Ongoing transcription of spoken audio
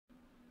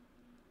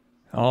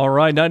All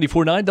right,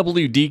 94.9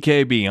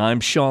 WDKB. I'm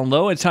Sean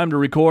Lowe. It's time to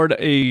record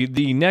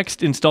the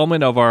next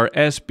installment of our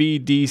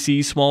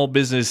SBDC Small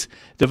Business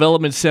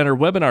Development Center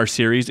webinar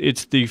series.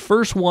 It's the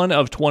first one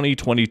of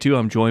 2022.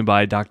 I'm joined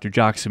by Dr.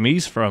 Jock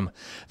Samise from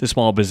the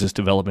Small Business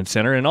Development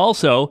Center and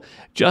also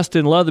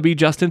Justin Leatherby.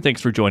 Justin,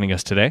 thanks for joining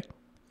us today.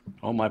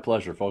 Oh, my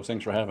pleasure, folks.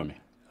 Thanks for having me.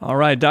 All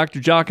right,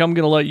 Dr. Jock, I'm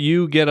going to let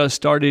you get us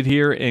started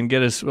here and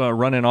get us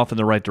running off in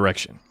the right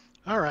direction.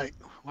 All right.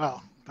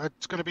 Well,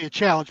 that's going to be a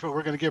challenge, but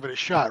we're going to give it a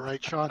shot,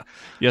 right, Sean?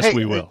 Yes,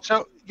 we will.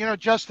 So,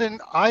 Justin,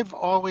 I've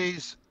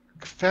always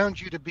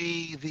found you to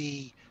be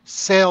the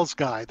sales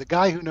guy, the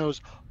guy who knows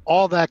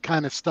all that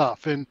kind of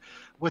stuff. And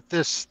with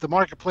the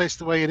marketplace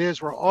the way it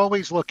is, we're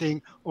always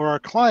looking, or our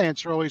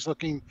clients are always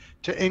looking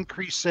to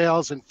increase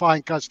sales and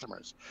find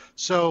customers.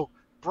 So,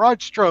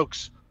 broad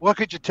strokes, what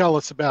could you tell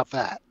us about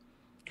that?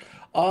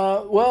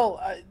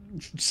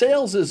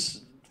 Sales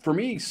is, for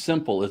me,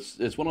 simple.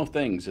 It's one of the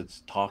things.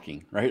 It's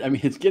talking, right? I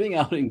mean, it's getting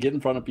out and getting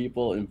in front of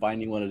people and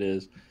finding what it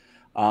is.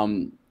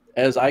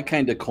 As I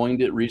kind of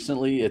coined it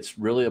recently, it's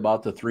really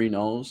about the three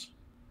knows: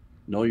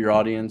 know your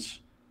audience,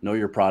 know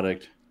your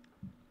product,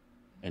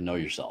 and know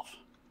yourself,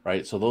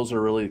 right? So those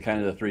are really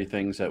kind of the three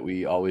things that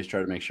we always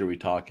try to make sure we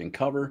talk and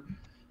cover.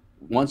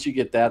 Once you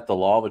get that, the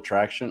law of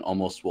attraction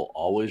almost will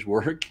always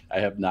work. I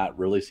have not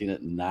really seen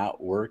it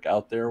not work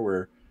out there,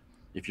 where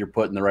if you're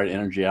putting the right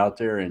energy out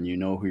there and you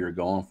know who you're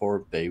going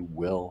for, they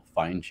will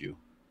find you.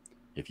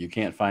 If you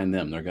can't find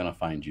them, they're going to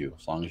find you,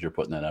 as long as you're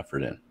putting that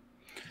effort in.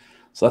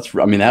 So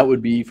that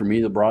would be, for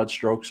me, the broad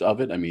strokes of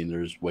it. I mean,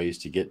 there's ways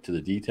to get to the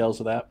details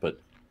of that,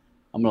 but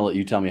I'm going to let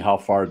you tell me how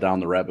far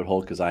down the rabbit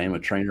hole, because I am a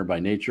trainer by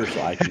nature,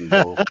 so I can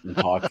go and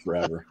talk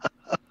forever.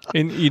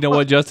 And you know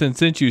what, Justin,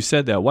 since you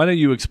said that, why don't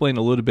you explain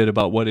a little bit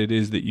about what it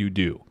is that you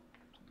do?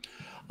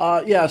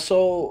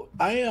 So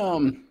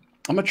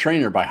I'm a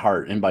trainer by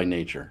heart and by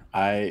nature.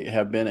 I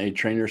have been a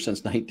trainer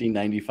since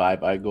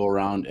 1995. I go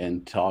around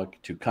and talk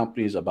to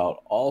companies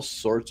about all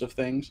sorts of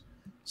things.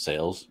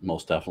 Sales,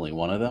 most definitely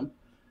one of them.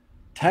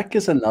 Tech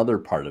is another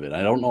part of it.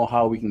 I don't know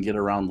how we can get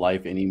around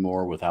life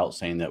anymore without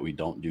saying that we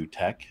don't do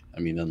tech. I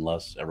mean,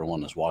 unless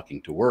everyone is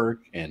walking to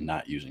work and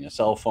not using a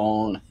cell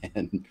phone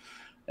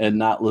and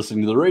not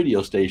listening to the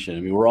radio station.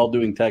 I mean, we're all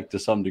doing tech to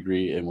some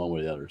degree in one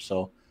way or the other.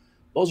 So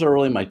those are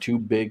really my two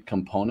big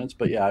components.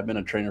 But yeah, I've been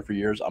a trainer for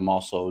years. I'm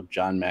also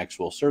John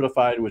Maxwell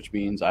certified, which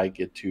means I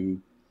get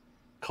to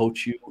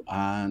coach you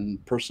on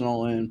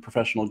personal and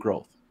professional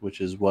growth,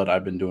 which is what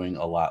I've been doing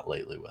a lot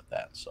lately with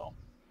that. So.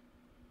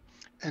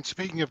 And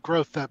speaking of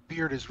growth, that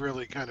beard is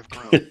really kind of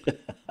grown.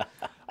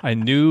 I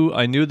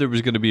knew there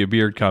was going to be a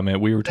beard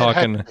comment. We were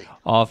talking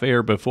off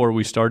air before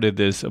we started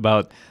this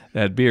about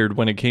that beard.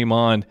 When it came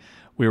on,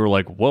 we were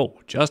like, whoa,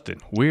 Justin,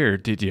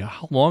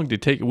 how long did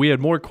it take? We had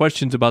more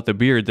questions about the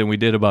beard than we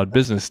did about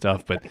business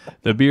stuff, but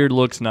the beard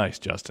looks nice,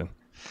 Justin.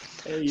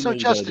 So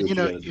Justin,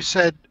 you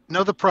said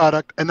know the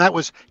product, and that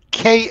was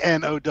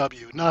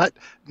K-N-O-W, not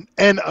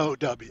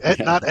N-O-W,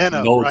 not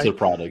N-O, know right? the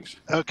products.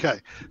 Okay.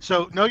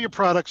 So know your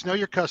products, know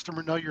your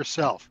customer, know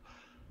yourself.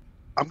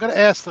 I'm going to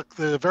ask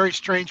the very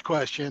strange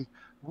question.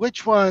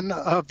 Which one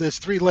of this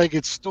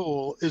three-legged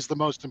stool is the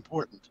most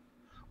important?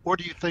 Or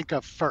do you think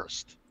of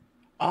first?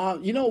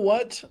 You know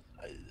what?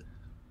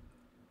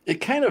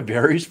 It kind of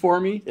varies for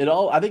me.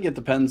 I think it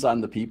depends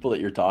on the people that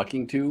you're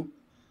talking to.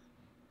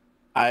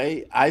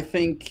 I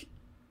think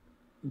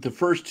the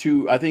first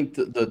two, I think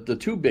the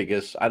two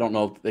biggest, I don't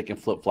know if they can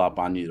flip-flop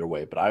on either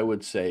way, but I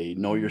would say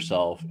know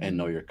yourself and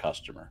know your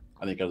customer,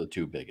 I think, are the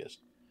two biggest.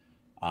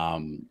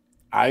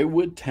 I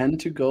would tend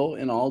to go,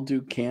 and I'll do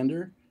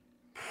candor,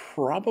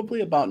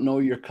 probably about know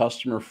your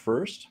customer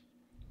first,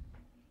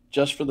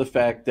 just for the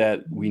fact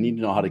that we need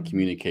to know how to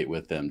communicate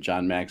with them.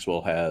 John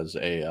Maxwell has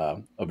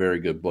a very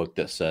good book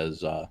that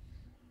says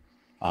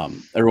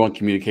everyone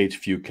communicates,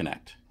 few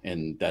connect.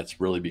 And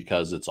that's really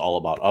because it's all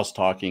about us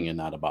talking and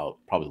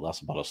probably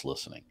less about us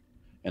listening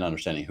and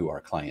understanding who our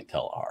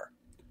clientele are.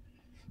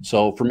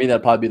 So for me,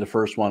 that'd probably be the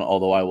first one.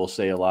 Although I will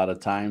say a lot of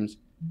times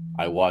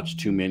I watch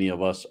too many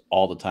of us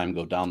all the time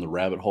go down the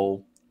rabbit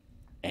hole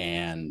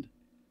and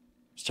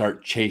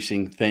start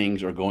chasing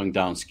things or going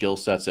down skill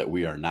sets that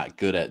we are not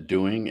good at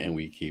doing. And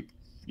we keep,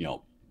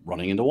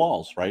 running into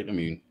walls, right? I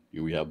mean,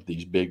 we have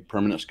these big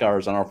permanent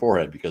scars on our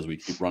forehead because we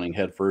keep running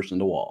headfirst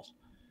into walls.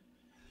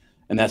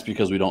 And that's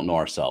because we don't know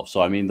ourselves.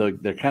 So, I mean,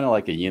 they're kind of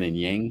like a yin and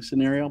yang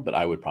scenario, but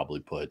I would probably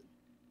put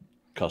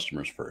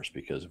customers first,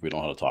 because if we don't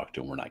know how to talk to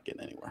them, we're not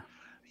getting anywhere.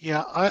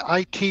 Yeah,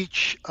 I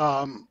teach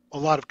a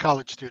lot of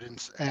college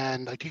students,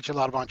 and I teach a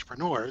lot of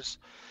entrepreneurs.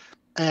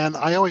 And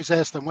I always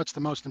ask them, what's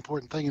the most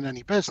important thing in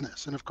any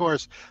business? And of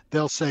course,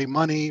 they'll say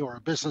money or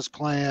a business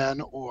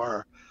plan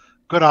or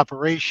good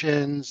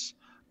operations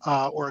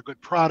or a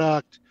good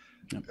product.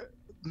 Yep.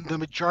 The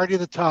majority of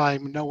the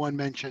time, no one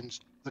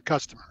mentions the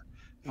customer.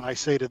 And I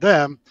say to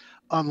them,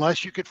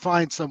 unless you could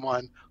find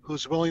someone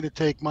who's willing to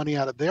take money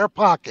out of their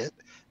pocket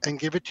and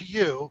give it to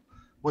you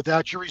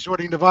without you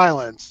resorting to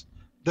violence,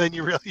 then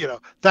you really,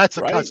 that's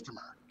a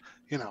customer,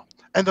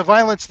 and the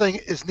violence thing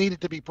is needed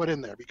to be put in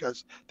there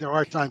because there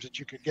are times that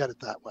you could get it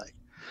that way.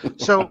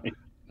 So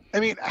I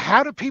mean,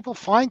 how do people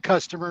find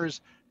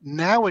customers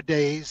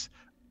nowadays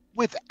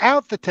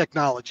without the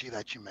technology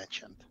that you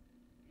mentioned?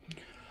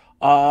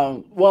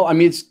 Well, I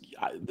mean, it's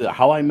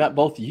how I met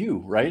both of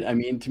you, right? I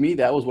mean, to me,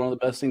 that was one of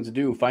the best things to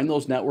do. Find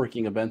those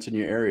networking events in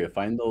your area,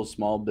 find those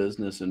small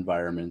business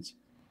environments,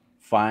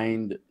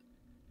 find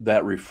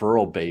that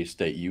referral base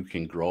that you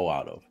can grow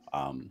out of.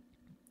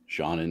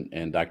 Sean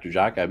and Dr.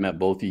 Jock, I met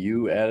both of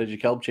you at a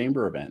DeKalb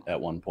Chamber event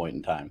at one point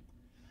in time.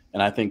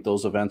 And I think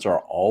those events are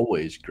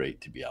always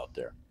great to be out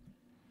there.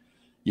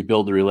 You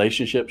build the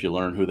relationships, you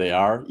learn who they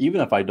are.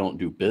 Even if I don't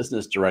do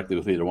business directly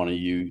with either one of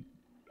you,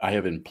 I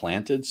have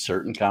implanted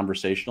certain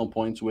conversational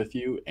points with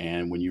you.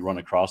 And when you run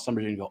across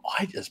somebody and go, oh,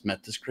 I just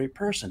met this great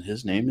person.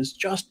 His name is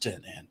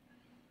Justin, and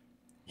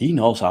he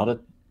knows how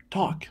to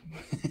talk.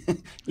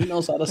 He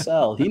knows how to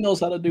sell. He knows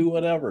how to do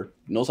whatever.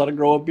 He knows how to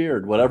grow a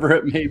beard, whatever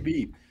it may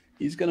be.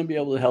 He's going to be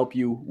able to help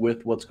you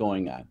with what's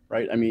going on,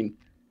 right? I mean,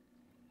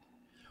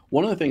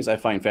 one of the things I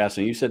find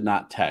fascinating, you said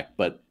not tech,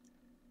 but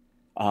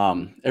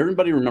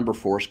everybody remember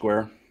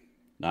Foursquare?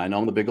 Now, I know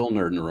I'm the big old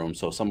nerd in the room,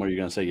 so some of you are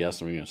going to say yes,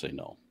 some of you are going to say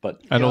no.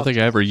 But I don't think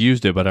I ever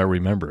used it, but I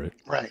remember it.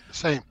 Right,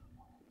 same.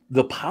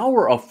 The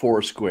power of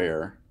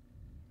Foursquare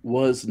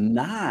was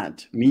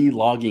not me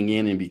logging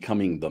in and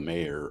becoming the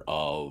mayor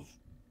of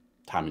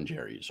Tom and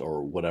Jerry's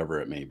or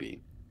whatever it may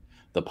be.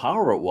 The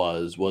power it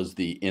was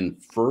the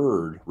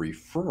inferred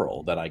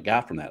referral that I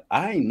got from that.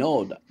 I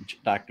know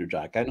Dr.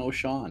 Jock, I know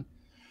Sean,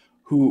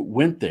 who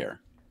went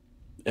there.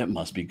 It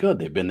must be good.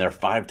 They've been there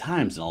 5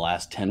 times in the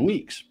last 10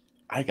 weeks.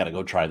 I got to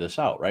go try this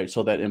out, right?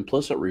 So that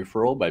implicit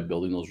referral by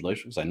building those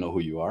relationships, I know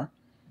who you are,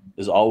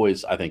 is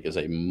always, I think, is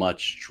a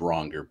much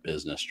stronger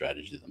business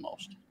strategy than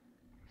most.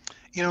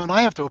 You know, and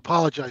I have to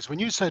apologize. When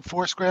you said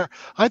Foursquare,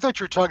 I thought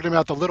you were talking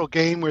about the little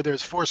game where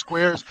there's 4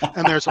 squares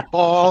and there's a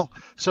ball.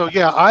 So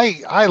yeah,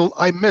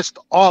 I missed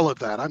all of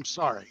that. I'm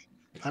sorry.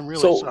 I'm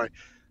really sorry.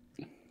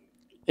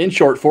 In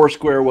short,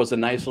 Foursquare was a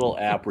nice little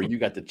app where you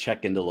got to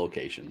check into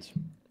locations.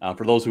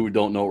 For those who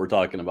don't know what we're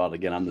talking about,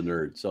 again, I'm the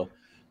nerd. So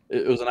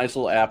it was a nice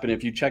little app. And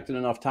if you checked in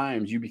enough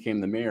times, you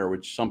became the mayor,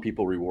 which some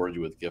people reward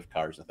you with gift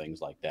cards and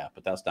things like that.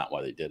 But that's not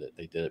why they did it.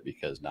 They did it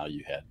because now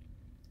you had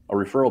a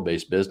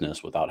referral-based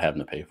business without having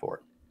to pay for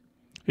it.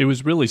 It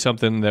was really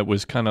something that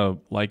was kind of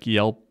like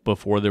Yelp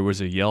before there was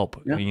a Yelp,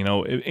 you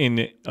know,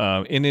 in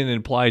an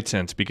implied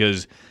sense,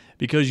 because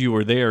you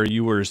were there,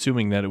 you were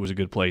assuming that it was a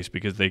good place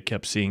because they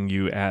kept seeing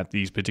you at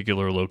these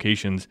particular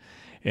locations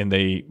and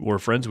they were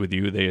friends with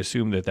you. They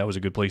assumed that was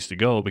a good place to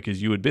go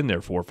because you had been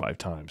there 4 or 5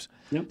 times.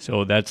 Yep.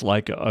 So that's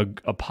like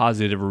a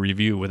positive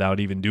review without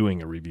even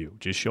doing a review,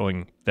 just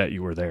showing that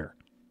you were there.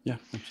 Yeah,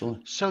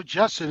 absolutely. So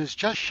Justin, is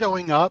just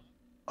showing up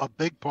a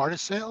big part of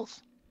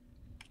sales?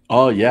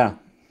 Oh yeah,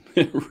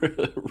 it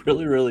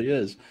really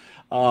is.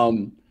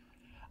 So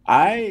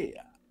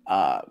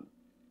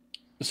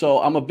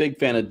I'm a big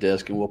fan of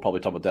DISC, and we'll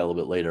probably talk about that a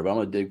little bit later. But I'm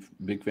a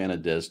big fan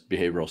of DISC,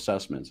 behavioral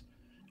assessments,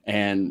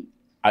 and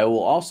I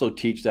will also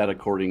teach that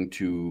according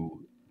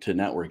to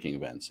networking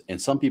events.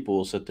 And some people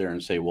will sit there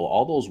and say, "Well,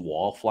 all those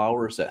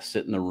wallflowers that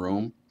sit in the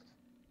room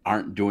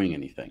aren't doing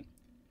anything."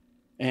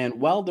 And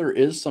while there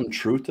is some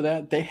truth to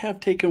that, they have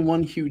taken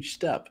one huge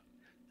step.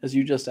 As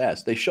you just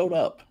asked, they showed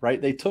up,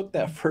 right? They took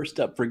that first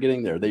step for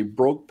getting there. They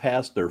broke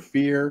past their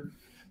fear.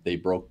 They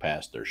broke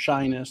past their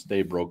shyness.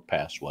 They broke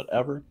past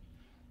whatever.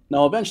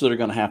 Now, eventually, they're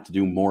going to have to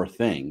do more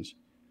things.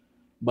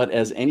 But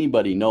as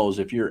anybody knows,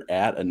 if you're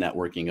at a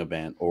networking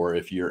event or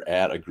if you're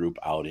at a group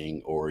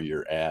outing or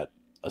you're at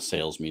a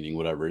sales meeting,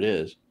 whatever it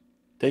is,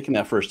 taking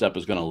that first step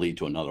is going to lead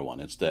to another one.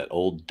 It's that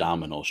old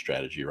domino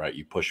strategy, right?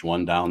 You push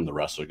one down, the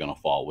rest are going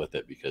to fall with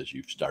it because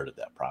you've started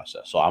that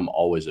process. So I'm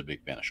always a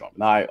big fan of showing up.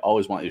 Now, I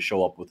always want you to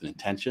show up with an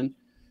intention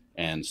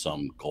and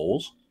some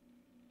goals.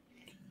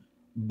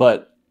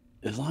 But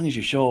as long as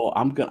you show,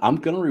 I'm going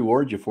to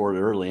reward you for it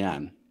early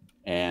on.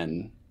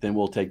 And then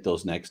we'll take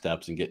those next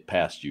steps and get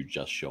past you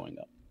just showing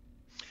up.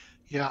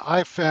 Yeah,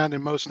 I've found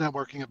in most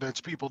networking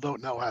events, people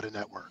don't know how to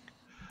network.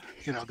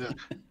 You know,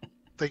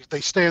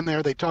 they stand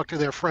there, they talk to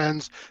their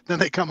friends, then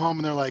they come home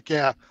and they're like,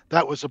 yeah,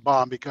 that was a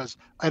bomb because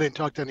I didn't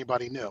talk to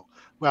anybody new.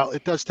 Well,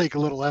 it does take a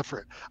little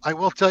effort. I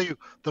will tell you,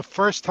 the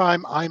first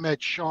time I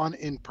met Sean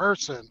in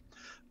person,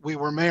 we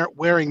were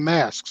wearing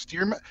masks.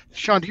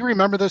 Sean, do you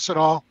remember this at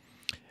all?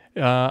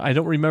 I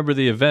don't remember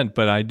the event,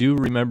 but I do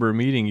remember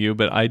meeting you,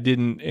 but I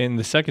didn't, and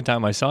the second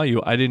time I saw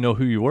you, I didn't know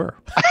who you were.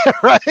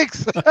 Right,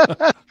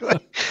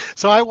 exactly.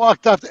 So I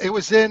walked up, it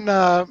was in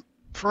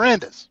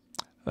Ferrandas.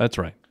 That's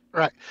right.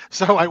 Right.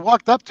 So I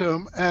walked up to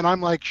him and I'm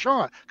like,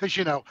 Sean, because,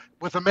 you know,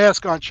 with a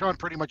mask on, Sean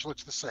pretty much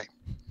looks the same.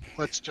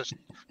 Let's just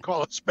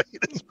call it spade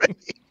a spade.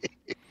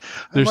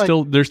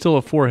 There's still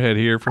a forehead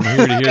here from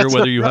here to here,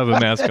 whether you have a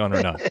mask on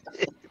or not.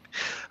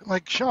 I'm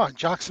like, Sean,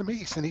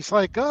 Jocksamise. And he's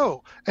like,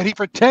 oh. And he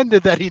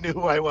pretended that he knew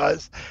who I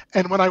was.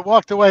 And when I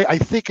walked away, I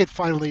think it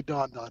finally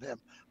dawned on him.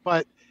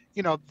 But,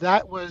 you know,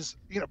 that was,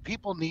 you know,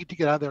 people need to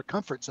get out of their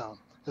comfort zone.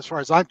 as far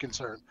as I'm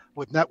concerned,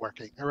 with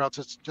networking, or else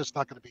it's just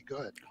not going to be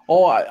good.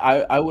 Oh,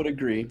 I would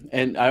agree.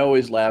 And I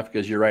always laugh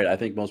because you're right. I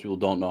think most people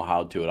don't know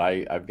how to.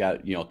 I've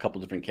got, a couple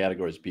different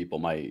categories of people.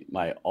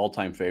 My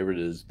all-time favorite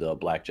is the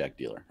blackjack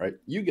dealer, right?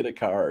 You get a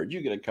card,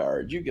 you get a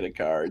card, you get a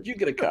card, you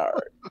get a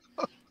card.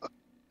 I'll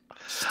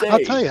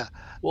Stay. tell you,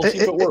 We'll see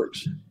if it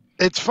works.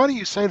 it's funny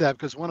you say that,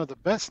 because one of the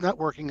best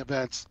networking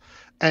events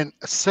and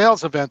a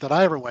sales event that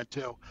I ever went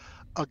to,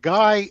 a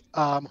guy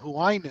who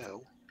I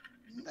knew,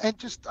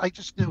 and I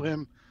just knew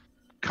him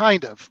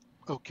kind of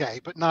okay,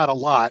 but not a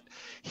lot.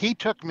 He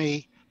took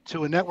me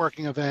to a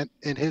networking event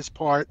in his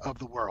part of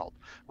the world,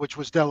 which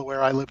was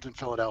Delaware. I lived in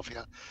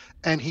Philadelphia.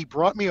 And he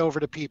brought me over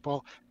to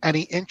people and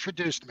he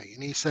introduced me.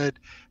 And he said,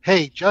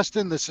 "Hey,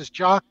 Justin, this is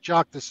Jock.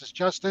 Jock, this is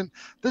Justin.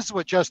 This is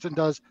what Justin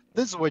does.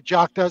 This is what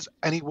Jock does."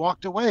 And he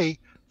walked away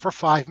for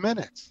 5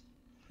 minutes.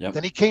 Yep.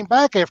 Then he came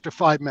back after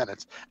 5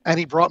 minutes and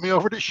he brought me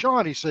over to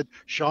Sean. He said,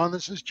 "Sean,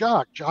 this is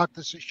Jock. Jock,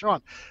 this is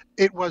Sean."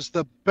 It was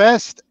the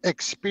best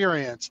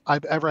experience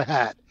I've ever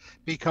had,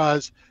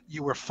 because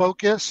you were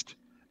focused,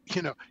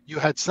 you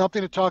had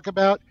something to talk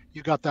about,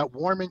 you got that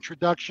warm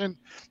introduction.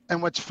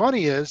 And what's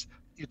funny is,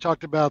 you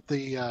talked about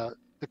the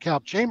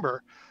DeKalb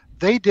Chamber.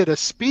 They did a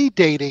speed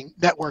dating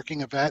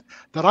networking event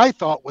that I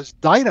thought was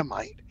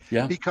dynamite,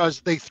 Yeah.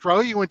 because they throw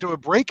you into a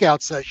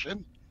breakout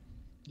session.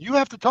 You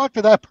have to talk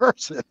to that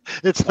person.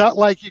 It's not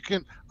like you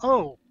can,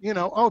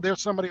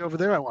 there's somebody over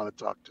there I want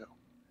to talk to.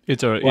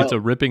 It's a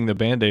ripping the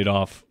Band-Aid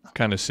off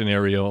kind of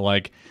scenario.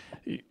 Like,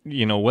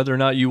 whether or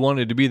not you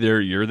wanted to be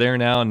there, you're there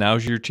now.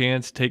 Now's your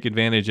chance. Take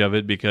advantage of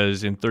it,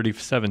 because in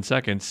 37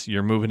 seconds,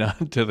 you're moving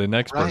on to the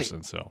next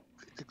person. So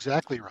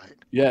exactly right.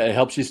 Yeah, it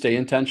helps you stay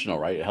intentional,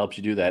 right? It helps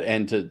you do that.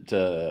 And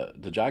to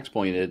Jock's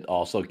point, it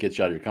also gets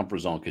you out of your comfort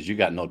zone, because you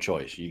got no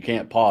choice. You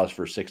can't pause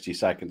for 60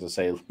 seconds to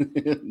say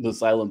the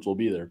silence will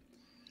be there.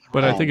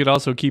 But I think it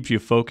also keeps you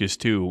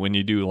focused too when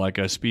you do like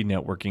a speed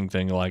networking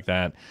thing like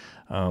that,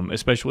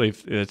 especially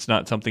if it's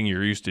not something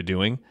you're used to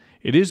doing.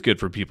 It is good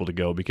for people to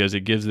go, because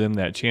it gives them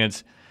that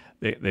chance.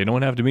 They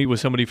don't have to meet with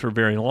somebody for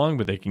very long,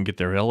 but they can get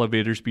their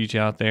elevator speech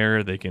out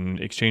there. They can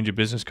exchange a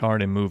business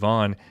card and move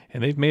on,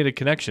 and they've made a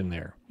connection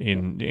there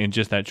in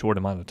just that short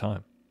amount of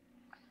time.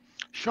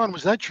 Sean,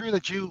 was that true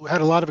that you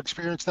had a lot of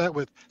experience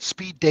with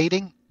speed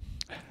dating?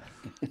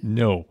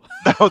 No.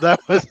 No,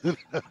 that wasn't.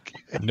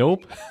 Okay.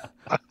 Nope.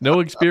 No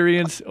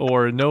experience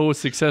or no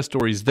success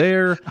stories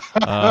there.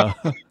 All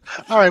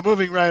right,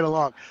 moving right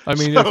along. I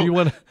mean, if you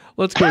want,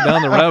 let's go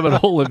down the rabbit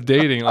hole of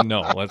dating. Oh,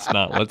 no, let's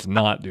not. Let's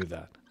not do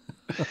that.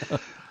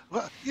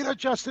 Well,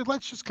 Justin,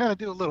 let's just kind of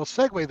do a little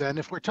segue then.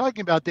 If we're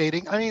talking about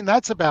dating, I mean,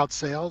 that's about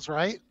sales,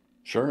 right?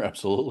 Sure,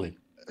 absolutely.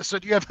 So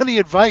do you have any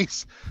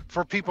advice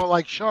for people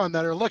like Sean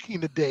that are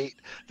looking to date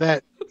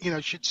that,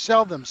 should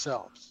sell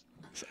themselves?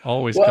 It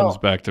always comes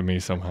back to me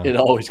somehow. It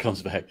always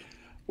comes back.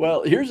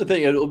 Well, here's the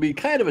thing. It'll be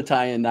kind of a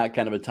tie-in, not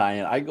kind of a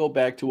tie-in. I go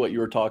back to what you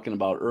were talking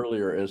about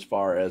earlier as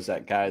far as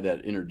that guy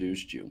that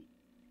introduced you,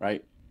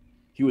 right?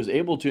 He was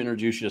able to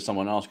introduce you to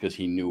someone else because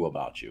he knew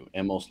about you.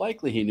 And most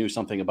likely he knew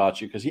something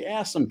about you because he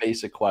asked some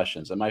basic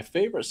questions. And my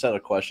favorite set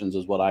of questions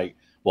is what I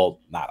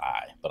call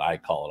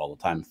it all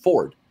the time,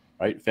 FORD,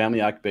 right?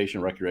 Family,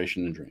 occupation,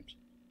 recreation, and dreams.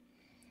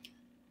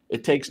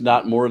 It takes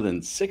not more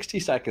than 60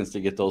 seconds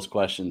to get those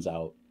questions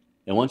out.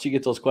 And once you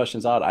get those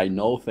questions out, I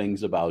know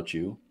things about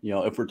you.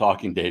 If we're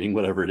talking dating,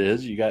 whatever it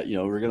is,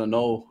 we're going to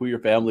know who your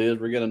family is.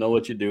 We're going to know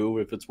what you do,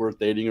 if it's worth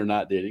dating or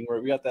not dating.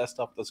 We got that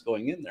stuff that's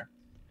going in there.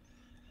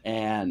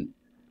 And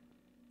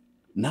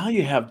now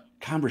you have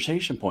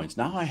conversation points.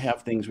 Now I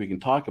have things we can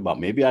talk about.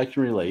 Maybe I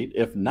can relate.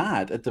 If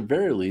not, at the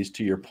very least,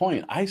 to your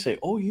point, I say,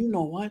 oh, you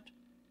know what?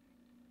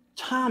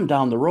 Tom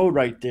down the road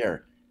right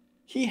there,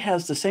 he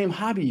has the same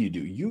hobby you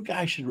do. You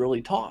guys should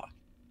really talk,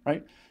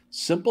 right?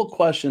 Simple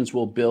questions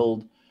will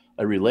build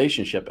a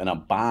relationship and a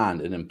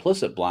bond, an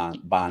implicit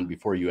bond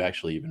before you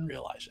actually even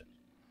realize it.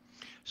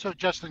 So,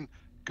 Justin,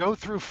 go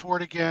through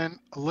Ford again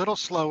a little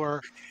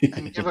slower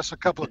and give us a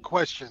couple of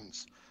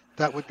questions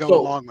that would go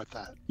along with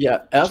that.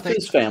 Yeah, F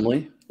is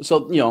family.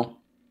 So,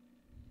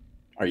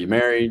 are you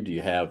married? Do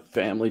you have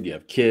family? Do you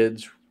have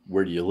kids?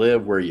 Where do you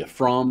live? Where are you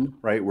from?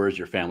 Right? Where's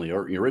your family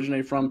or you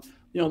originate from?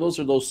 Those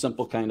are those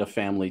simple kind of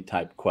family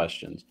type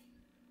questions.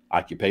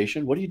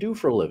 Occupation, what do you do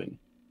for a living?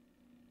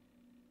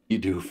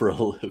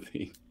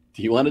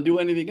 Do you want to do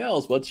anything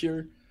else? What's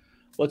your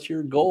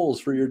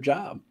goals for your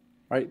job?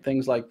 Right?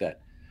 Things like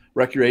that.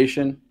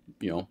 Recreation,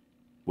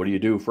 what do you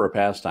do for a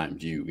pastime?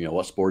 Do you,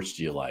 what sports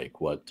do you like?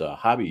 What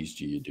hobbies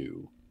do you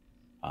do?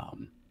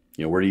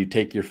 Where do you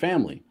take your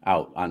family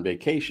out on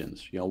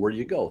vacations? Where do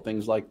you go?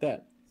 Things like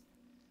that.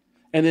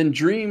 And then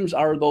dreams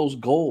are those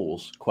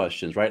goals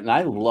questions, right? And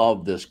I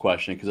love this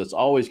question because it's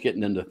always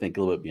getting them to think a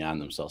little bit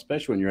beyond themselves,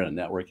 especially when you're at a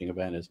networking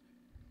event. Is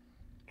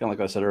kind of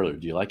like I said earlier.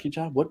 Do you like your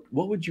job? What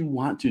would you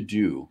want to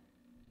do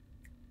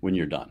when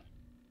you're done?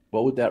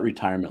 What would that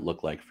retirement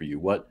look like for you?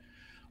 What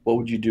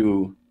would you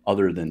do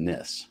other than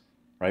this,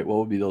 right? What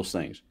would be those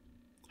things?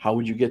 How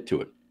would you get to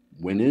it?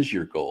 When is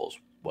your goals?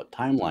 What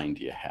timeline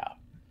do you have?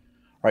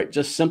 Right?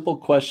 Just simple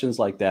questions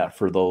like that.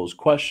 For those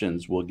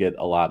questions will get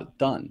a lot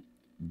done.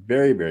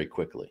 very, very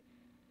quickly.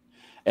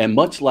 And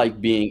much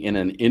like being in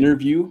an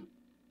interview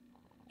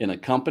in a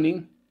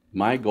company,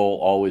 my goal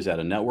always at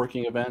a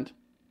networking event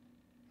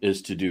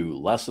is to do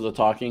less of the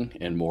talking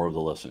and more of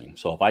the listening.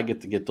 So if I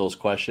get to get those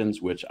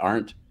questions, which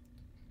aren't,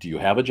 do you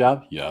have a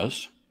job?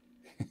 Yes.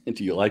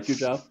 Do you like your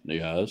job?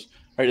 Yes.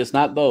 Right. It's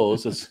not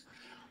those. It's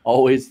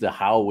always the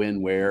how,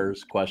 when,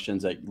 where's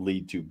questions that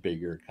lead to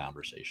bigger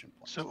conversation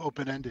points. So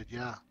open-ended,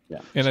 yeah. Yeah.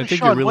 And So I think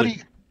Sean, it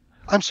really.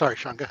 I'm sorry,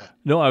 Sean, go ahead.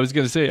 No, I was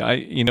going to say,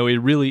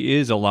 it really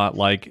is a lot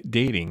like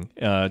dating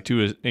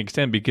to an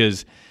extent,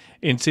 because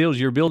in sales,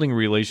 you're building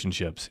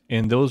relationships,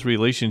 and those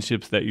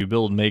relationships that you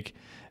build make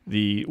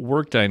the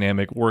work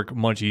dynamic work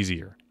much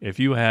easier. If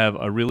you have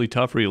a really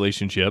tough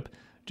relationship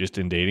just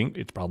in dating,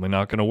 it's probably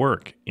not going to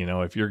work.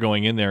 If you're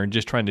going in there and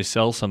just trying to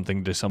sell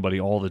something to somebody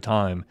all the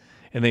time,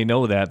 and they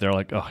know that, they're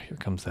like, oh, here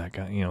comes that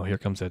guy, here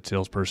comes that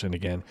salesperson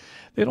again.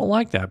 They don't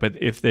like that.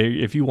 But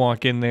if you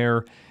walk in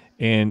there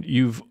and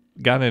you've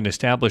got an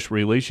established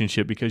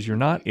relationship, because you're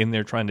not in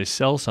there trying to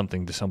sell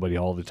something to somebody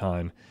all the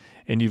time,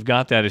 and you've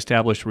got that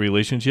established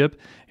relationship,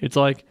 it's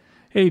like,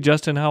 hey,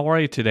 Justin, how are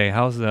you today?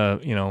 How's the,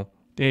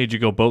 hey, did you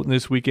go boating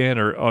this weekend?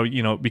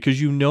 Or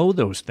because you know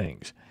those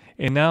things.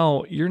 And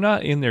now you're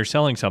not in there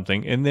selling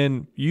something. And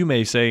then you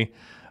may say,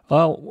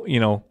 oh,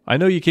 I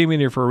know you came in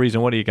here for a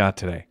reason. What do you got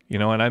today?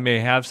 And I may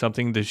have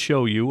something to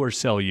show you or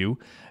sell you,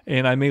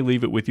 and I may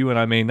leave it with you and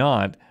I may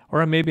not.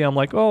 Or maybe I'm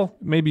like, oh,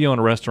 maybe you own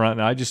a restaurant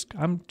and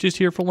I'm just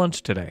here for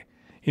lunch today.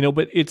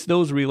 But it's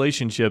those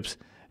relationships.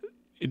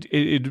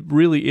 It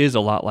really is a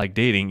lot like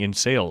dating in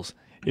sales.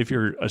 If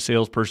you're a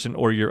salesperson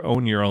or you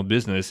own your own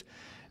business,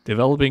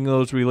 developing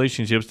those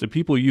relationships, the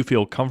people you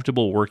feel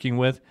comfortable working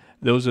with,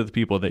 those are the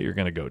people that you're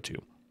going to go to.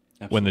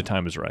 Absolutely. When the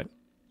time is right.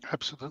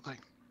 Absolutely.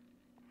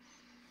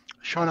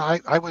 Sean,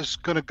 I was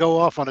going to go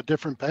off on a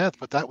different path,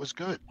 but that was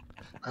good.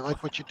 I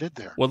like what you did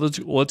there. Well,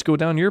 let's go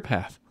down your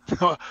path.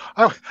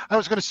 I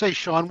was going to say,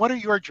 Sean, what are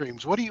your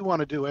dreams? What do you want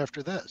to do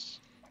after this?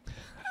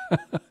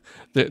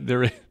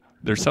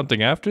 There's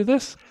something after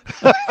this?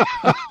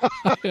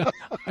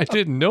 I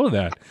didn't know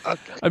that.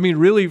 Okay. I mean,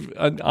 really,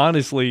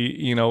 honestly,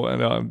 being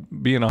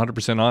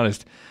 100%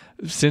 honest,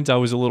 since I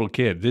was a little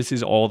kid, this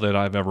is all that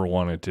I've ever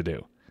wanted to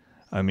do.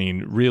 I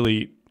mean,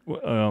 really,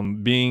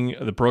 being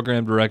the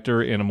program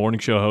director and a morning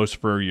show host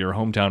for your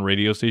hometown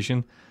radio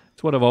station,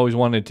 it's what I've always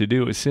wanted to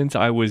do. Since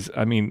I was,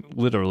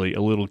 literally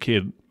a little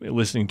kid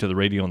listening to the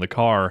radio in the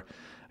car,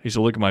 I used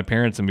to look at my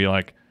parents and be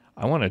like,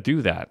 I want to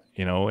do that,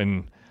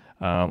 and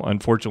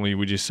unfortunately,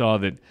 we just saw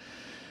that,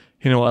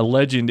 a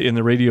legend in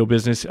the radio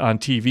business on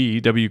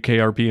TV,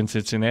 WKRP in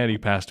Cincinnati,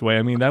 passed away.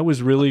 I mean, that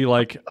was really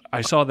like,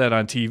 I saw that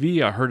on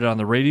TV. I heard it on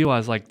the radio. I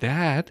was like,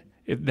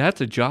 if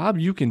that's a job,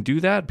 you can do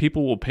that.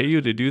 People will pay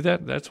you to do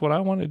that. That's what I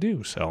want to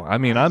do. So,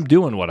 I'm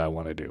doing what I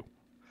want to do.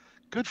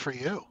 Good for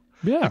you.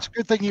 Yeah. It's a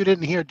good thing you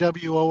didn't hear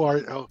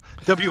WOLD,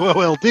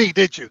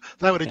 did you?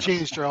 That would have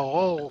changed your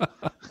whole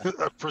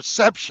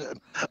perception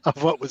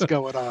of what was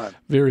going on.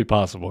 Very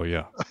possible,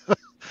 yeah.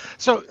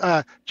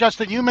 So,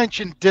 Justin, you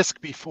mentioned DISC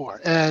before,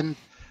 and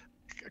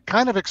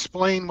kind of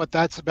explain what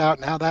that's about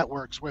and how that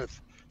works with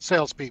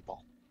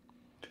salespeople.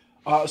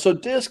 So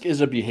DISC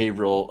is a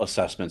behavioral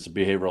assessment. It's a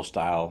behavioral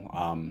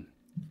style.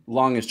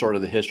 Long and short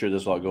of the history of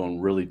this, without going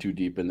really too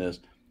deep in this,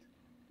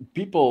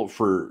 people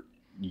for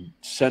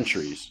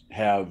centuries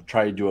have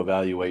tried to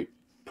evaluate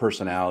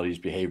personalities,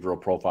 behavioral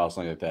profiles,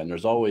 things like that. And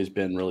there's always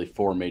been really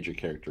four major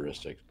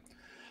characteristics.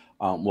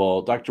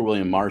 Well, Dr.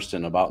 William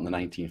Marston, about in the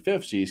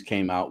 1950s,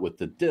 came out with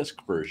the DISC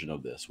version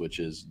of this, which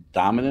is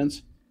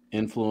dominance,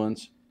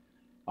 influence,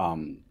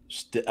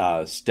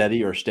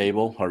 steady or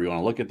stable, however you want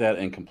to look at that,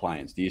 and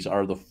compliance. These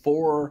are the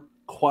four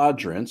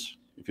quadrants.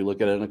 If you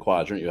look at it in a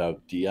quadrant, you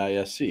have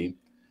DISC,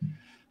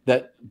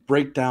 that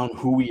break down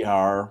who we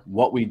are,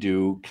 what we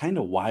do, kind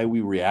of why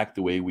we react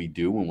the way we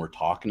do when we're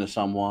talking to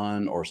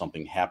someone or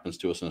something happens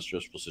to us in a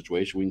stressful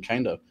situation. We can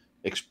kind of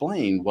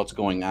explain what's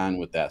going on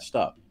with that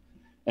stuff.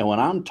 And when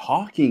I'm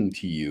talking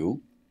to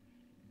you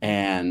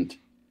and,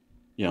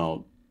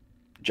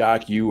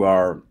 Jock, you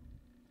are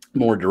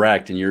more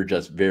direct and you're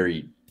just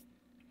very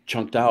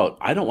chunked out,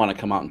 I don't want to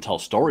come out and tell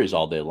stories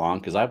all day long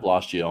because I've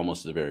lost you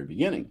almost at the very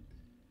beginning.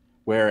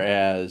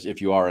 Whereas if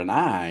you are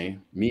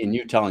and me and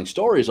you telling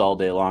stories all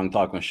day long,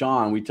 talking with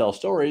Sean, we tell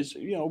stories,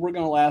 we're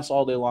going to last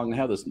all day long and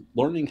have this.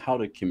 Learning how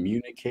to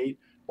communicate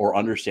or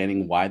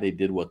understanding why they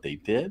did what they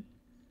did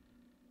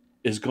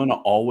is going to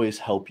always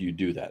help you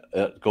do that.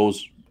 It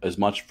goes as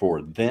much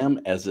for them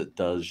as it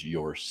does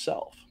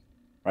yourself,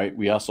 right?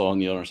 We also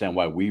need to understand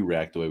why we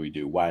react the way we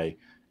do. Why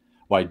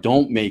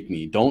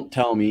don't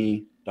tell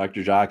me,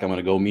 Dr. Jock, I'm going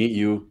to go meet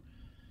you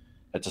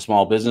at the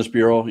Small Business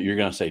Bureau. You're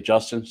going to say,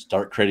 Justin,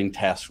 start creating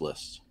task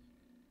lists.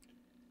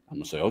 I'm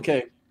going to say,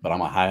 okay, but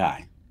I'm a high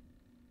I.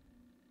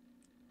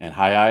 And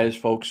high eyes,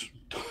 folks,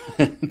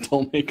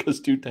 don't make us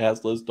do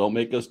task lists. Don't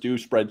make us do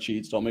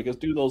spreadsheets. Don't make us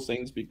do those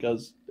things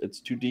because it's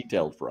too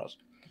detailed for us.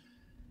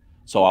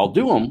 So I'll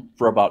do them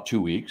for about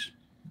 2 weeks,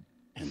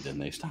 and then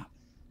they stop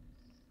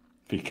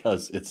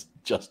because it's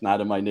just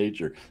not in my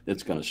nature.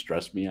 It's going to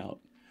stress me out.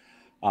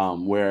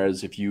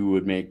 Whereas if you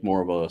would make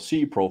more of a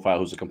C profile,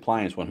 who's a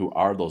compliance one, who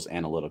are those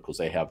analyticals,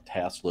 they have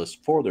task lists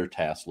for their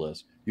task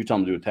list. You tell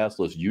them to do a task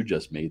list, you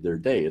just made their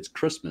day. It's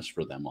Christmas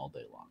for them all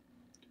day long,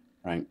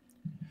 right?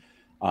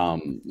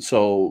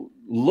 So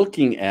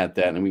looking at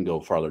that, and we can go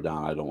farther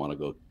down. I don't want to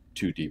go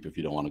too deep if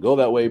you don't want to go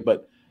that way,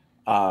 but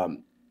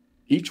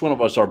each one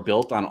of us are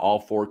built on all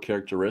 4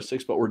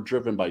 characteristics, but we're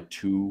driven by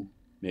 2,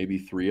 maybe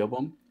 3 of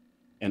them,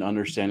 and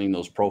understanding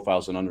those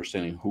profiles and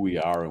understanding who we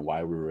are and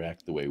why we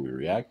react the way we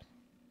react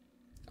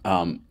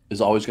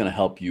is always going to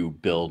help you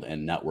build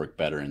and network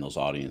better in those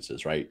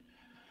audiences, right?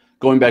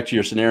 Going back to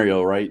your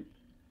scenario, right?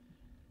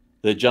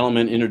 The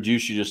gentleman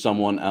introduced you to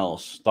someone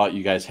else, thought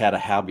you guys had a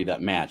hobby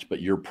that matched,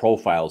 but your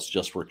profiles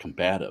just were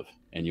combative.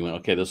 And you went,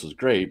 okay, this is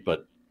great,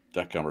 but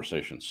that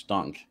conversation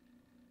stunk.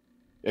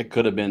 It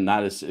could have been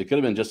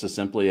just as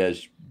simply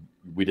as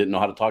we didn't know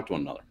how to talk to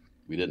one another.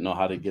 We didn't know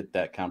how to get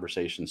that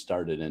conversation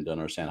started and to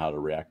understand how to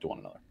react to one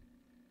another.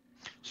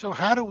 So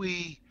how do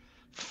we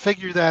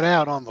figure that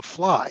out on the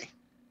fly,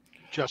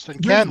 Justin?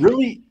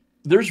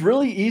 There's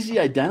really easy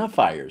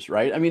identifiers,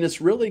 right? I mean,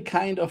 it's really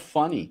kind of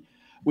funny.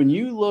 When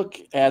you look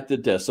at the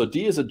disc, so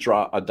D is a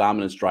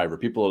dominance driver.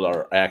 People that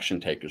are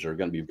action takers are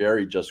going to be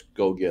very just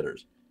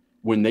go-getters.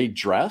 When they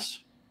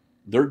dress,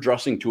 they're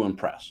dressing to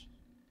impress,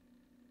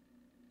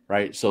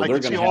 right? So they're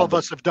going to all of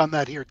us have done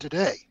that here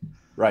today.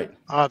 Right.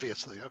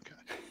 Obviously. Okay.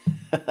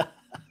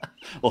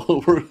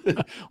 Well,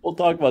 we'll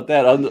talk about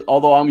that.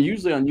 Although I'm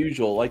usually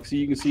unusual. Like, so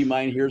you can see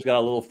mine here's got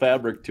a little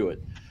fabric to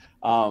it.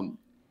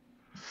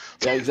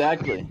 Yeah,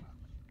 exactly.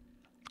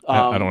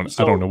 I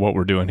don't know what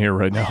we're doing here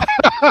right now.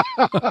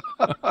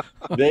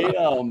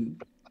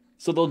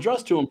 So they'll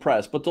dress to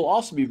impress, but they'll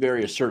also be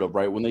very assertive,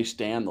 right? When they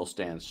stand, they'll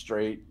stand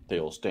straight.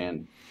 They'll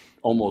stand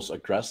almost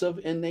aggressive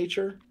in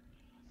nature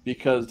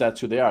because that's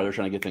who they are. They're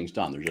trying to get things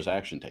done. They're just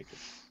action takers.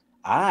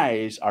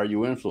 I's are you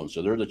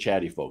influencer. They're the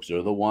chatty folks.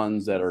 They're the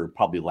ones that are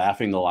probably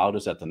laughing the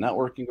loudest at the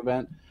networking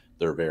event.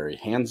 They're very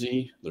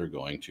handsy. They're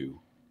going to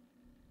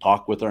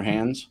talk with their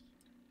hands.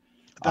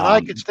 That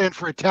I could stand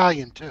for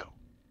Italian too.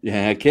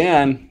 Yeah, it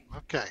can.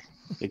 Okay.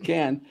 It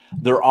can.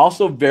 They're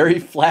also very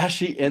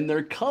flashy in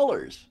their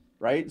colors,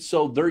 right?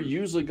 So they're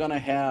usually going to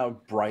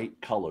have bright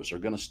colors. They're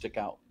going to stick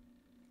out,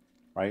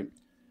 right?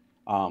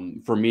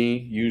 For me,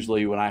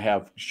 usually when I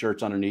have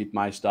shirts underneath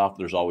my stuff,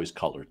 there's always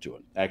color to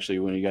it. Actually,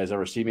 when you guys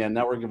ever see me at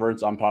networking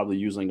events, I'm probably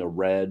using a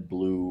red,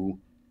 blue,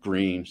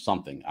 green,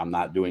 something. I'm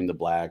not doing the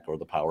black or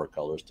the power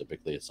colors.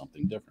 Typically, it's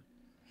something different.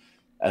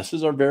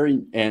 S's are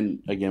very,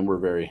 and again, we're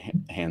very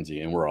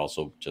handsy, and we're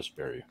also just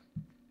very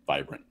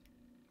vibrant.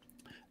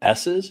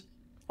 S's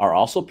are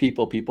also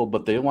people,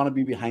 but they want to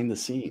be behind the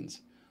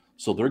scenes.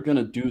 So they're going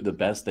to do the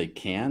best they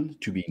can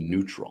to be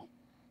neutral,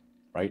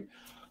 right?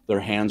 Their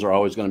hands are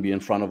always going to be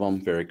in front of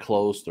them, very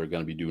close. They're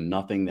going to be doing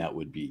nothing that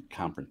would be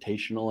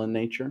confrontational in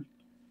nature.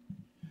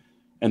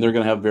 And they're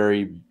going to have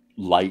very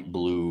light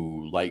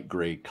blue, light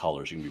gray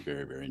colors. You can be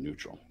very, very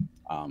neutral.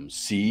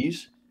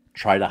 C's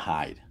try to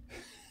hide.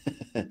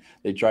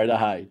 They try to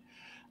hide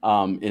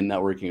in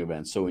networking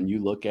events. So when you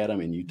look at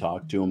them and you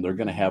talk to them, they're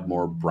going to have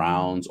more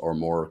browns or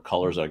more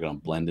colors that are going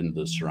to blend into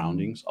the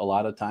surroundings a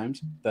lot of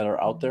times that are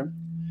out there.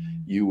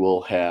 You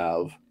will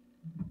have,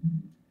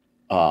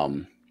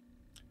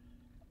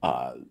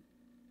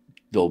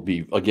 they'll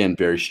be, again,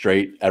 very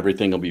straight.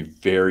 Everything will be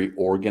very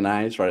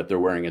organized, right? If they're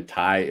wearing a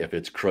tie, if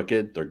it's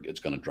crooked,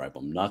 it's going to drive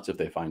them nuts if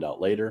they find out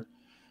later,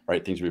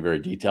 right? Things will be very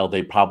detailed.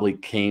 They probably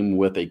came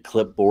with a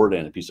clipboard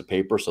and a piece of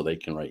paper so they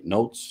can write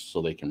notes,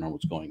 so they can remember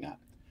what's going on.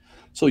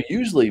 So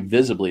usually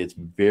visibly, it's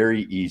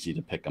very easy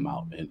to pick them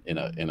out in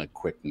a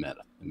quick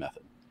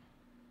method.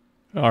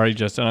 All right,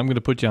 Justin, I'm going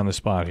to put you on the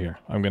spot here.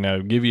 I'm going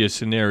to give you a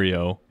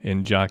scenario,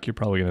 and Jock, you're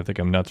probably going to think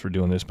I'm nuts for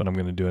doing this, but I'm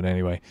going to do it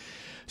anyway.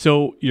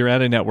 So you're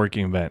at a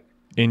networking event,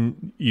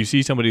 and you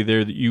see somebody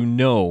there that you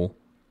know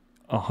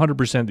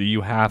 100% that you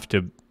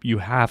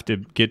have to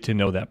get to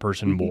know that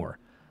person more,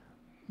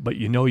 but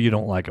you know you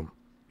don't like them.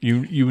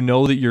 You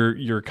know that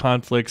your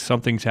conflicts,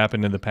 something's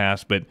happened in the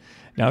past, but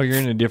now you're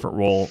in a different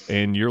role,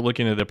 and you're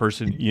looking at the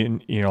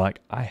person, you're like,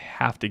 I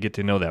have to get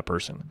to know that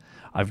person.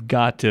 I've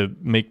got to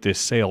make this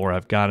sale, or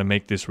I've got to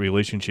make this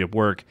relationship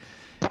work,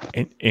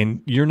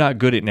 and you're not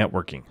good at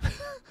networking.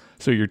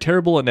 So you're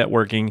terrible at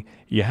networking.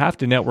 You have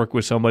to network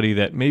with somebody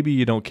that maybe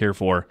you don't care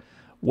for.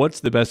 What's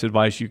the best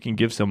advice you can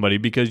give somebody?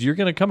 Because you're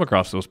going to come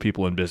across those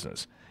people in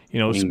business.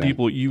 Some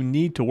people you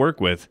need to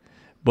work with,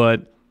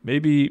 but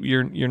maybe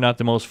you're not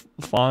the most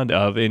fond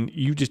of, and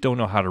you just don't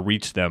know how to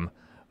reach them.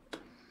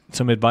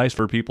 Some advice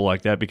for people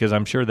like that, because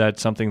I'm sure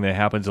that's something that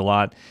happens a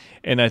lot.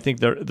 And I think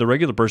the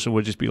regular person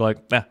would just be like,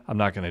 I'm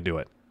not going to do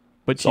it.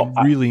 But so you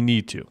really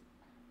need to.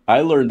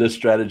 I learned this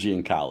strategy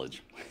in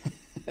college.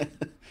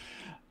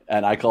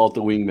 And I call it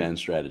the wingman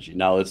strategy.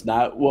 Now, it's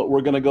not what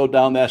we're going to go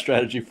down that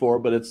strategy for,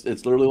 but it's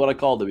literally what I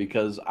called it,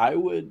 because I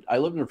lived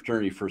in a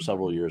fraternity for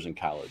several years in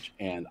college,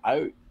 and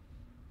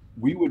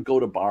we would go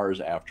to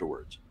bars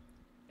afterwards.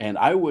 And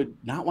I would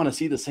not want to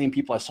see the same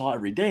people I saw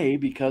every day,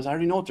 because I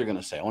already know what they're going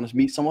to say. I want to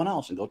meet someone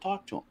else and go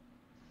talk to them.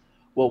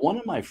 Well, one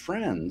of my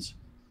friends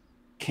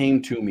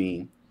came to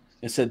me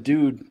and said,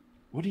 dude,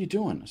 what are you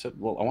doing? I said,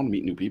 well, I want to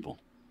meet new people.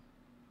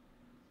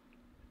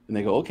 And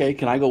they go, okay,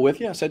 can I go with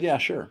you? I said, yeah,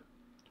 sure.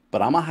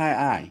 But I'm a high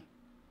I,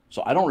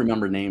 so I don't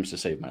remember names to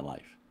save my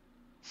life.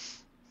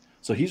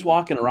 So he's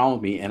walking around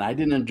with me, and I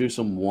didn't introduce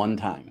him one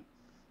time.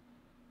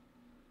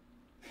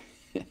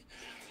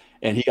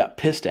 And he got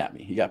pissed at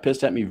me. He got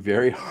pissed at me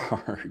very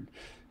hard.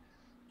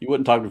 He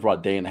wouldn't talk to me for about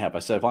a day and a half. I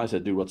finally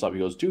said, dude, what's up? He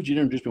goes, dude, you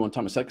didn't introduce me one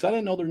time. I said, because I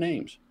didn't know their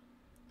names.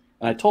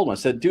 And I told him, I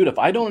said, dude, if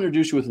I don't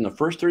introduce you within the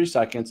first 30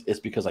 seconds, it's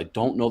because I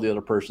don't know the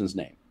other person's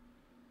name.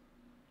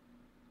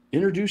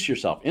 Introduce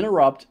yourself,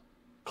 interrupt,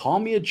 call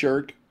me a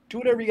jerk, do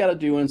whatever you got to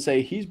do and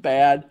say, he's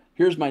bad.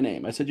 Here's my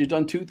name. I said, you've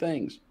done two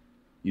things.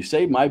 You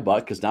saved my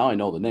butt because now I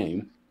know the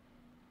name.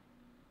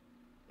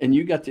 And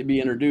you got to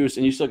be introduced,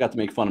 and you still got to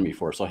make fun of me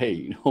for it. So,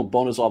 hey,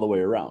 bonus all the way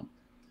around.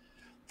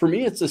 For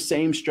me, it's the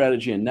same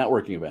strategy in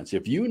networking events.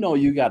 If you know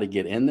you got to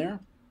get in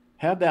there,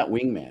 have that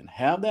wingman,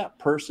 have that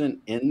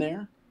person in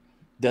there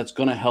that's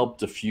going to help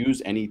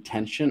diffuse any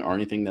tension or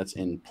anything that's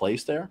in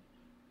place there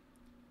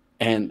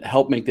and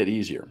help make that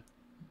easier.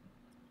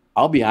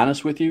 I'll be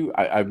honest with you.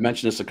 I've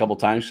mentioned this a couple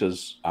of times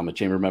because I'm a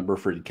chamber member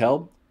for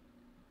DeKalb.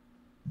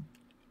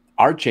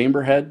 Our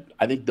chamber head,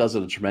 I think, does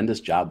a tremendous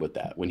job with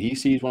that. When he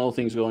sees one of those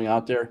things going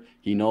out there,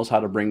 he knows how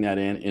to bring that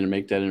in and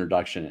make that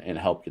introduction and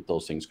help get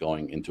those things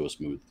going into a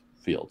smooth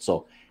field.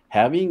 So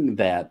having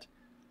that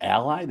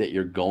ally that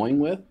you're going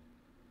with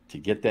to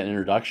get that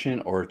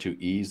introduction or to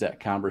ease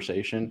that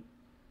conversation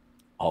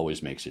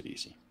always makes it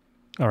easy.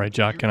 All right,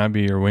 Jock, can I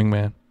be your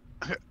wingman?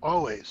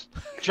 Always.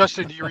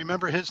 Justin, do you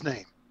remember his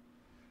name?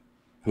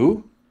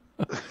 Who?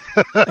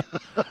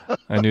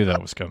 I knew that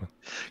was coming.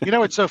 You know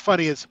what's so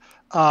funny is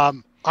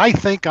I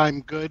think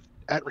I'm good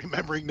at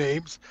remembering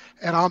names,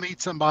 and I'll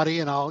meet somebody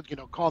and I'll,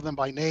 call them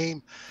by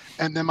name,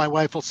 and then my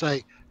wife will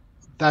say,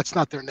 that's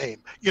not their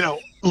name,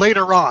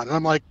 later on. And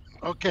I'm like,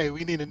 okay,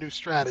 we need a new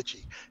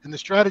strategy. And the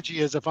strategy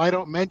is if I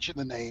don't mention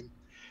the name,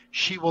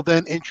 she will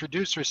then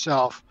introduce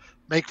herself,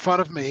 make fun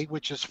of me,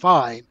 which is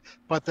fine,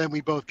 but then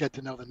we both get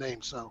to know the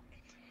name. So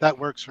that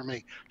works for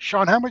me.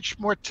 Sean, how much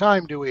more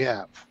time do we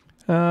have?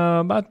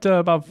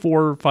 About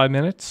 4 or 5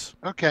 minutes.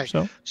 Okay.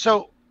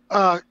 So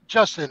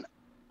Justin,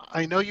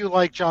 I know you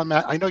like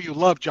I know you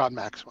love John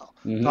Maxwell.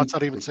 Mm-hmm. Let's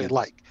not even say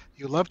like.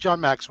 You love John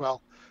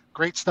Maxwell.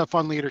 Great stuff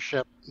on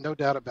leadership, no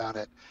doubt about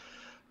it.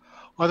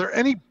 Are there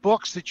any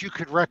books that you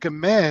could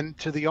recommend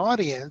to the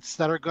audience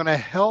that are going to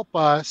help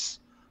us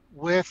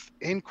with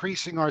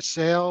increasing our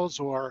sales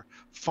or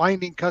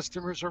finding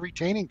customers or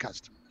retaining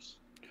customers?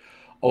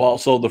 Well,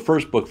 so the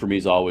first book for me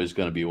is always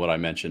going to be what I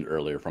mentioned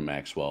earlier from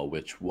Maxwell,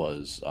 which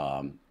was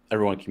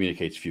Everyone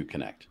Communicates, Few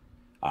Connect.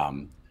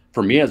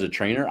 For me as a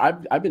trainer,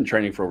 I've been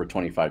training for over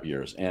 25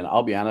 years, and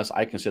I'll be honest,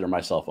 I consider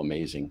myself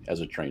amazing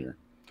as a trainer.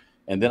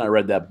 And then I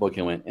read that book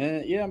and went,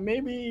 yeah,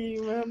 maybe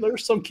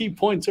there's some key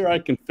points here I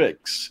can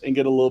fix and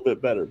get a little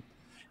bit better.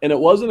 And it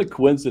wasn't a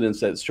coincidence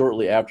that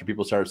shortly after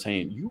people started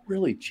saying, you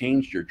really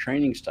changed your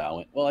training style. I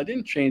went, well, I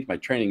didn't change my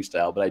training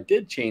style, but I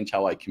did change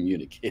how I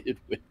communicated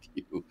with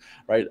you,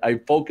 right? I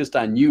focused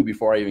on you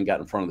before I even got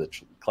in front of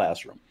the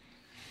classroom.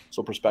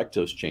 So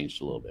perspectives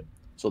changed a little bit.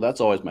 So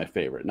that's always my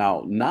favorite.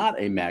 Now, not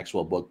a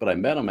Maxwell book, but I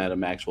met him at a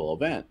Maxwell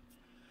event,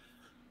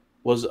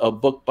 was a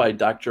book by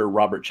Dr.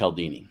 Robert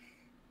Cialdini,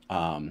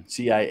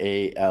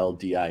 Cialdini.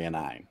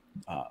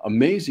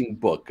 Amazing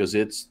book because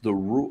it's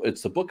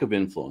the book of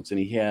influence, and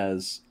he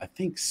has, I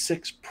think,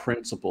 6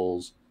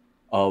 principles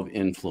of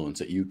influence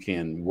that you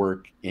can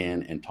work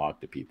in and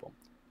talk to people.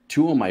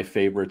 2 of my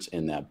favorites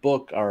in that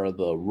book are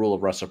the rule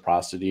of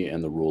reciprocity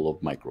and the rule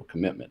of micro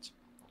commitments.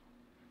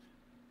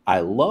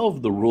 I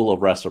love the rule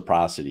of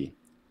reciprocity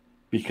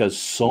because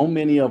so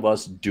many of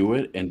us do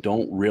it and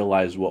don't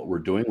realize what we're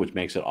doing, which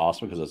makes it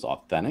awesome because it's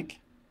authentic,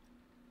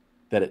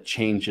 that it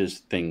changes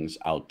things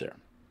out there.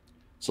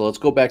 So let's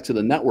go back to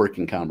the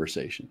networking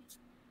conversation.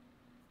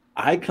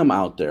 I come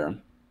out there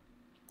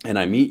and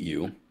I meet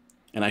you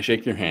and I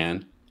shake your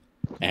hand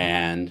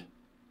and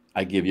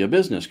I give you a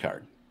business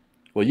card.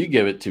 Well, you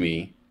give it to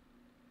me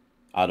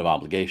out of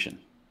obligation.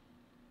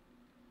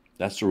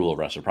 That's the rule of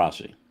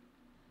reciprocity.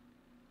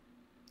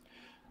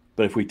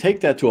 But if we take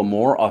that to a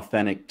more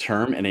authentic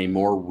term and a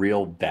more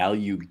real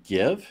value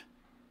give,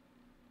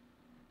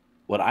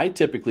 what I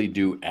typically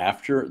do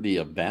after the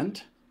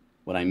event,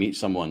 when I meet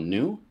someone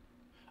new,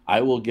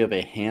 I will give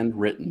a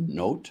handwritten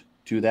note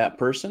to that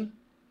person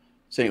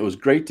saying, it was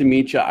great to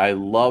meet you. I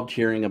loved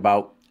hearing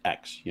about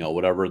X,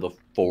 whatever the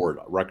forward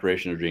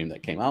recreation or dream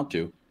that came out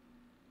to.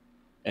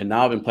 And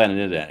now I've been planning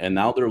it, and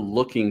now they're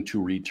looking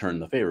to return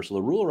the favor. So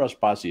the rule of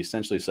reciprocity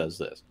essentially says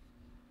this.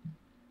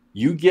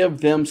 You give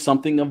them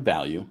something of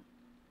value,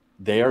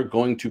 they are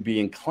going to be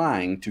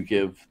inclined to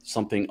give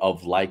something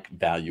of like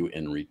value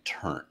in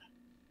return.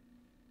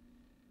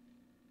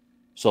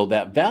 So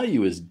that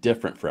value is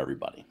different for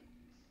everybody.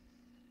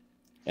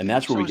 And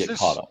that's where we get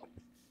caught up.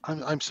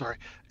 I'm sorry.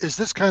 Is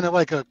this kind of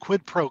like a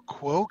quid pro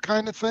quo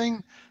kind of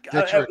thing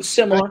that you're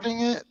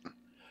expecting it?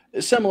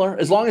 It's similar,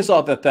 as long as it's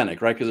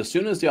authentic, right? Because as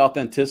soon as the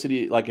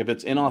authenticity, like if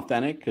it's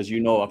inauthentic, because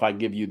if I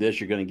give you this,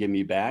 you're going to give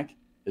me back,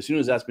 As soon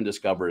as that's been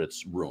discovered,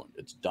 it's ruined.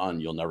 It's done.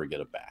 You'll never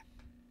get it back.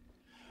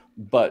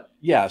 But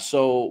yeah,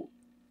 so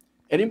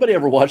anybody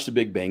ever watched The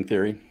Big Bang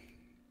Theory?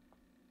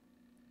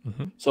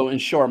 Mm-hmm. So in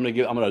short, I'm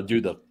gonna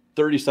do the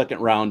 30-second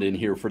round in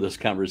here for this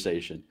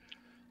conversation.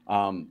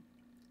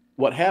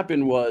 What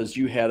happened was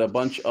you had a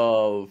bunch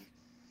of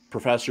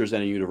professors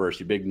in a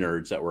university, big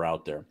nerds that were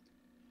out there,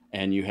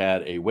 and you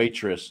had a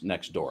waitress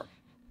next door,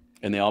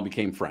 and they all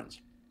became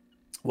friends.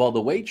 Well,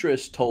 the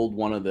waitress told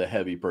one of the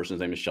heavy persons,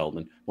 his name is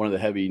Sheldon, one of the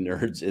heavy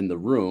nerds in the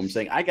room,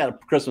 saying, I got a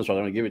Christmas present,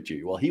 I'm going to give it to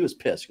you. Well, he was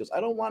pissed because I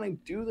don't want to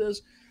do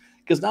this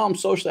because now I'm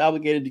socially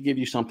obligated to give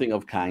you something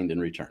of kind in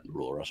return, the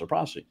rule of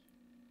reciprocity.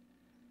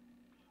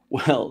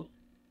 Well,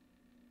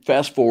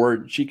 fast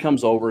forward, she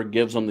comes over,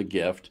 gives him the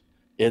gift.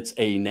 It's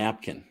a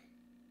napkin.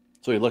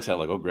 So he looks at it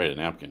like, oh, great, a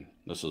napkin.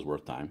 This is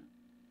worth time.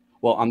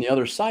 Well, on the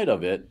other side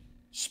of it,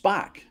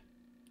 Spock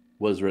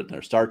was written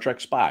there. Star Trek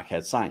Spock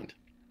had signed.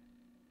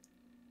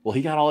 Well,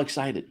 he got all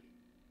excited.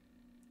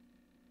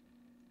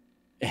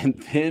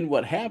 And then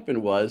what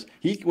happened was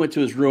he went to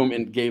his room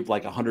and gave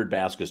like 100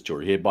 baskets to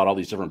her. He had bought all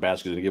these different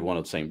baskets and he gave one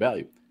of the same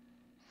value.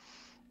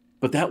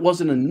 But that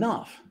wasn't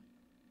enough.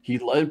 He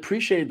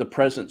appreciated the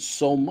present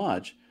so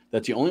much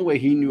that the only way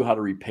he knew how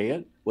to repay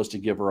it was to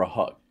give her a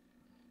hug.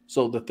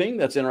 So the thing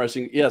that's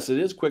interesting, yes, it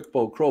is quid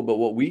pro quo, but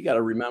what we got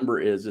to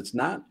remember is it's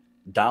not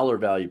dollar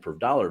value per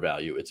dollar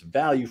value. It's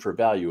value for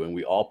value, and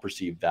we all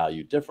perceive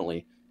value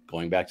differently.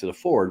 Going back to the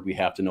Ford, we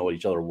have to know what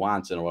each other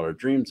wants and what our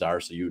dreams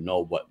are so you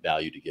know what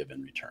value to give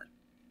in return.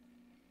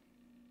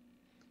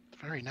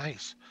 Very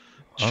nice.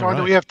 All Sean, right.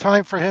 do we have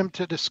time for him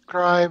to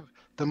describe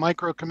the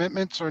micro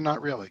commitments or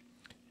not really?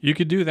 You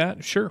could do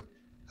that, sure.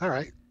 All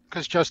right.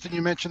 Because, Justin,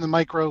 you mentioned the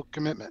micro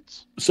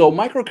commitments. So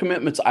micro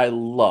commitments I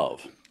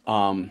love.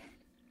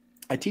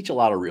 I teach a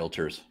lot of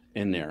realtors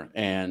in there,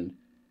 and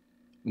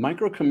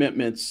micro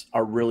commitments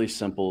are really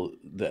simple.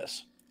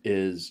 This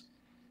is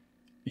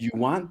you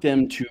want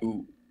them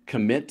to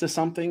commit to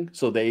something,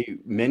 so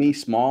many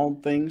small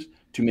things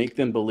to make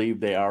them believe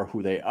they are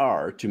who they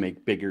are to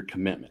make bigger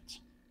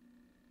commitments.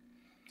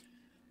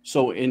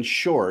 So in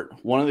short,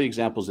 one of the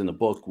examples in the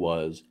book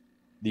was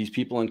these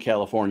people in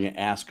California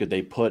asked could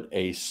they put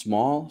a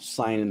small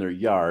sign in their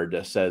yard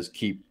that says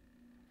keep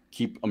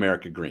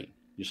America green,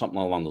 something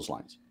along those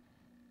lines.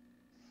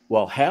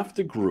 Well, half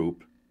the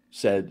group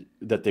said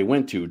that they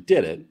went to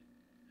did it.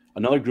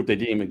 Another group they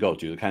didn't even go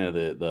to, kind of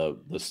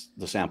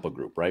the sample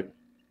group, right?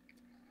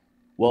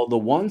 Well, the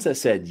ones that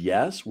said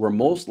yes were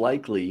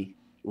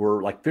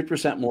like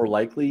 50% more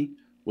likely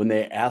when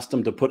they asked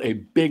them to put a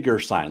bigger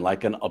sign,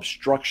 like an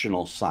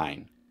obstructional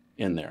sign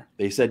in there.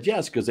 They said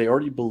yes because they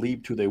already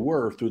believed who they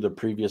were through the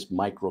previous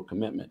micro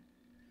commitment.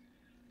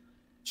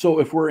 So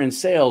if we're in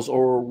sales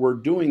or we're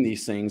doing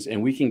these things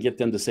and we can get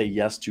them to say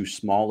yes to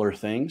smaller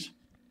things,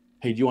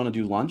 hey, do you want to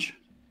do lunch?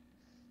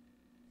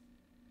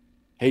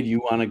 Hey, do you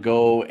want to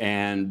go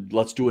and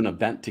let's do an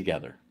event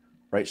together,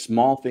 right?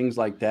 Small things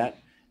like that.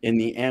 In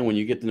the end, when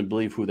you get them to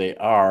believe who they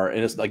are,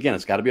 and it's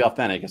got to be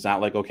authentic. It's not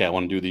like, okay, I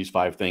want to do these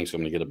 5 things, so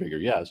I'm going to get a bigger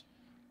yes.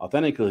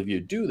 Authentically, if you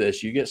do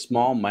this, you get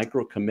small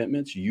micro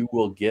commitments, you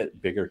will get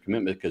bigger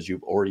commitment because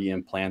you've already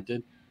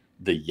implanted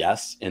the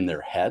yes in their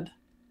head,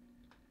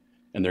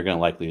 and they're going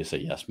to likely to say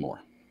yes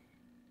more.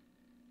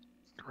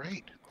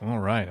 Great. All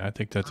right. I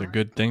think that's a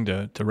good thing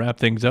to wrap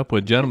things up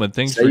with. Gentlemen,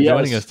 thanks Say for yes.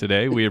 joining us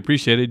today. We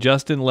appreciate it.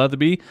 Justin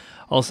Leatherby,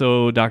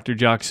 also Dr.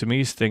 Jock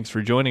Samis, thanks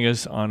for joining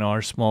us on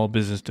our Small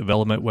Business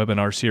Development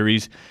webinar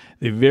series,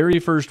 the very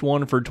first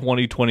one for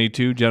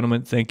 2022.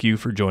 Gentlemen, thank you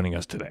for joining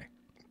us today.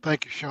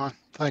 Thank you, Sean.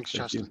 Thanks,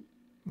 Justin.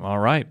 All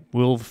right.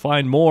 We'll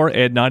find more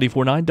at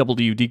 94.9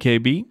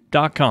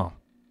 WDKB.com.